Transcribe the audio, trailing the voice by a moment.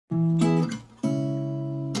Alright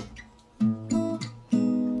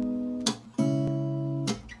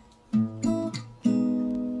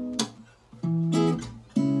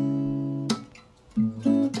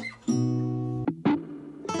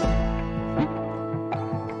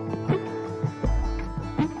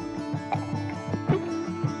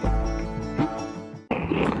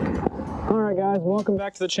guys, welcome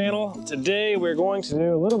back to the channel. Today we're going to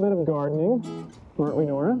do a little bit of gardening, aren't we,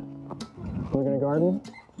 Nora? We're going to garden,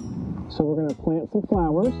 so we're going to plant some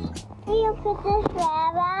flowers. Can you put the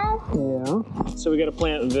flowers? Yeah. So we got to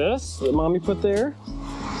plant this that Mommy put there.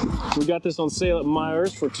 We got this on sale at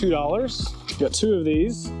Myers for $2. We got 2 of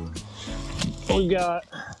these. We've got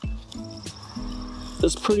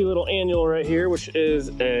this pretty little annual right here, which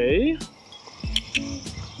is a...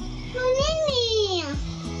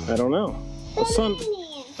 I don't know. A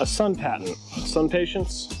sun patent. Sun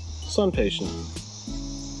patience? Sun patient.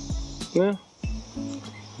 Yeah.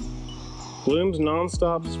 Blooms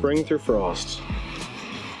non-stop spring through frost.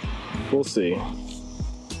 We'll see.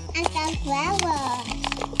 And some flowers.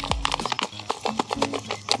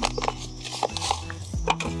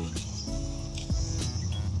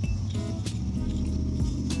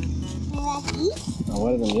 I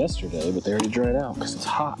wetted them yesterday, but they already dried out because it's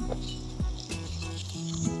hot.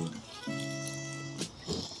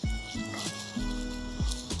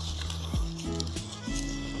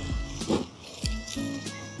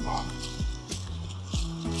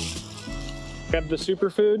 Grab the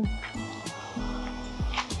superfood.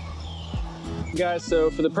 Guys, so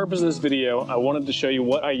for the purpose of this video, I wanted to show you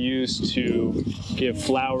what I use to give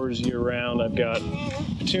flowers year round. I've got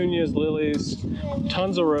petunias, lilies,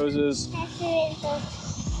 tons of roses.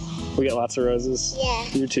 We got lots of roses? Yeah.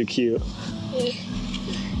 You're too cute. Yeah.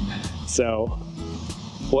 So,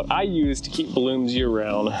 what I use to keep blooms year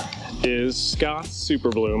round is Scott's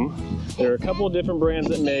Super Bloom. There are a couple of different brands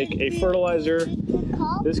that make a fertilizer.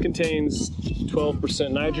 This contains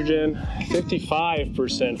 12% nitrogen,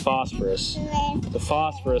 55% phosphorus. The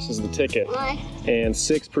phosphorus is the ticket, and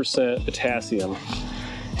 6% potassium.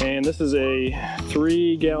 And this is a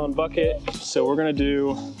 3-gallon bucket, so we're gonna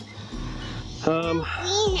do, we're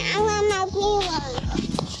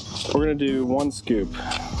gonna do 1 scoop.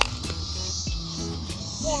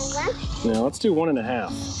 Now let's do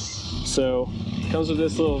 1.5. So it comes with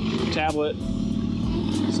this little tablet.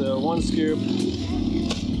 So 1 scoop.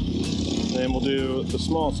 And we'll do the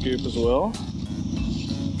small scoop as well.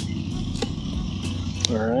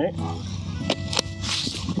 All right.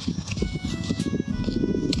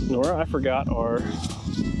 Nora, I forgot our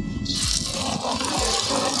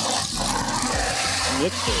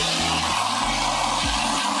mixer.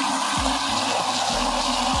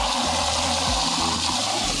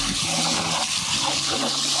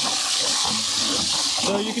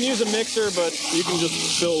 So you can use a mixer, but you can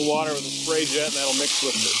just fill water with a spray jet and that'll mix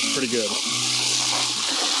with it pretty good.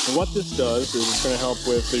 And what this does is it's going to help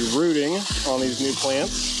with the rooting on these new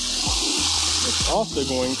plants. It's also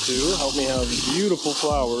going to help me have beautiful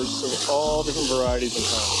flowers of all different varieties and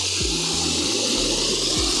kinds.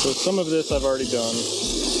 So some of this I've already done,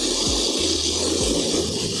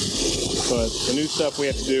 but the new stuff we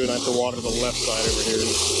have to do, and I have to water the left side over here.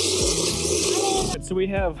 So we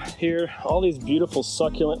have here all these beautiful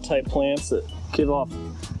succulent type plants that give off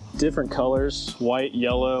different colors: white,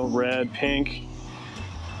 yellow, red, pink.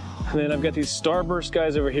 And then I've got these starburst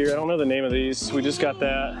guys over here. I don't know the name of these. We just got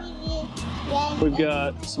that. We've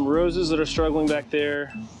got some roses that are struggling back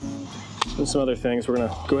there, and some other things. We're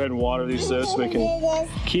gonna go ahead and water these though so we can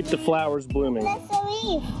keep the flowers blooming.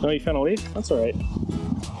 Oh, you found a leaf? That's all right.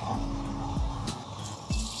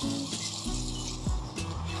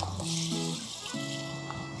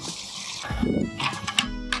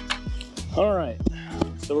 All right,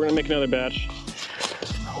 so we're gonna make another batch.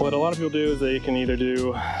 What a lot of people do is they can either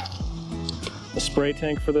do a spray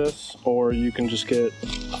tank for this, or you can just get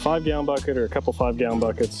a 5-gallon bucket or a couple 5-gallon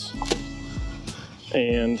buckets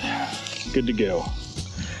and good to go.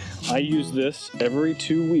 I use this every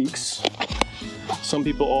 2 weeks. Some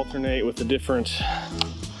people alternate with a different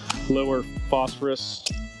lower phosphorus,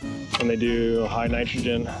 and they do a high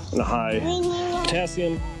nitrogen and a high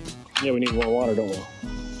potassium. Yeah, we need more water, don't we?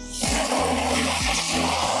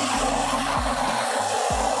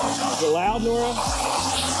 Is it loud, Nora?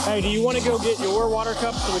 Hey, do you want to go get your water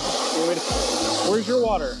cup so we can... Where's your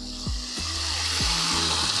water?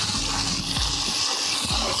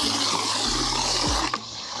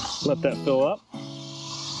 Let that fill up.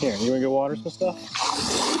 Here, you want to go water some stuff?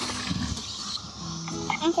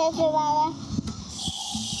 Okay, water.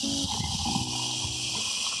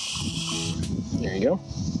 There you go.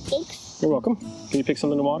 Thanks. You're welcome. Can you pick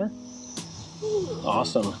something to water?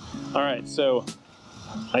 Awesome. All right, so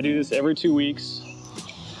I do this every 2 weeks.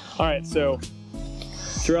 All right, so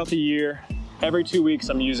throughout the year, every 2 weeks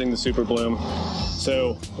I'm using the Super Bloom.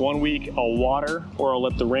 So 1 week I'll water, or I'll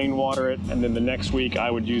let the rain water it, and then the next week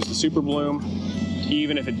I would use the Super Bloom,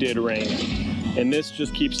 even if it did rain. And this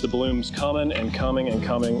just keeps the blooms coming and coming and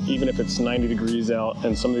coming, even if it's 90 degrees out,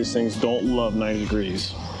 and some of these things don't love 90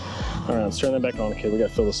 degrees. All right, let's turn that back on. Okay, we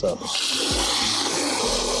gotta fill this up.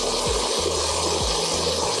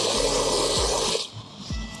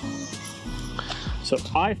 So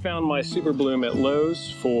I found my Super Bloom at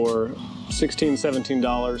Lowe's for $16,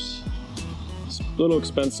 $17. It's a little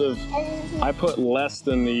expensive. I put less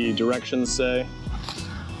than the directions say.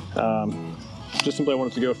 Just simply I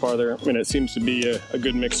wanted to go farther. I mean, it seems to be a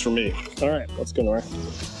good mix for me. All right, let's go, Nora.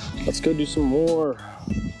 Let's go do some more.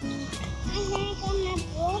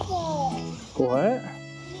 What?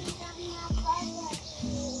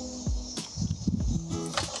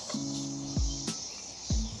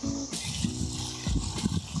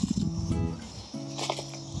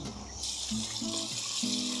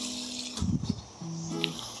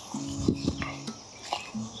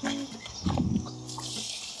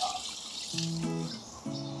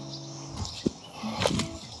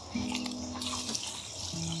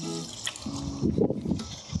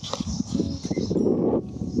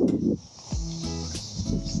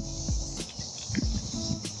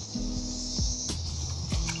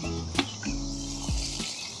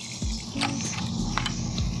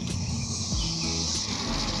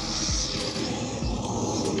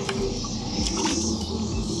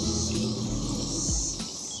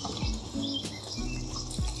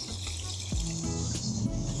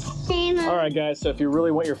 All right, guys, so if you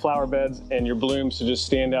really want your flower beds and your blooms to just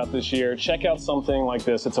stand out this year, check out something like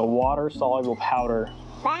this. It's a water-soluble powder.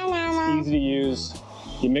 Banana. It's easy to use.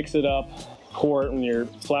 You mix it up, pour it in your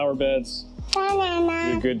flower beds.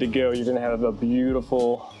 Banana. You're good to go. You're gonna have a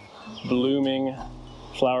beautiful, blooming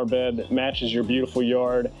flower bed that matches your beautiful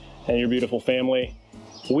yard and your beautiful family.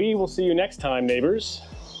 We will see you next time, neighbors.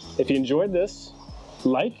 If you enjoyed this,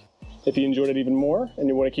 like. If you enjoyed it even more and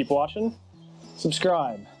you want to keep watching,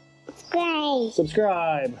 subscribe. Subscribe.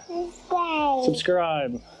 Subscribe.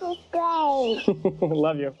 Subscribe. Subscribe.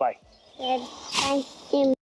 Love you. Bye. Thank you.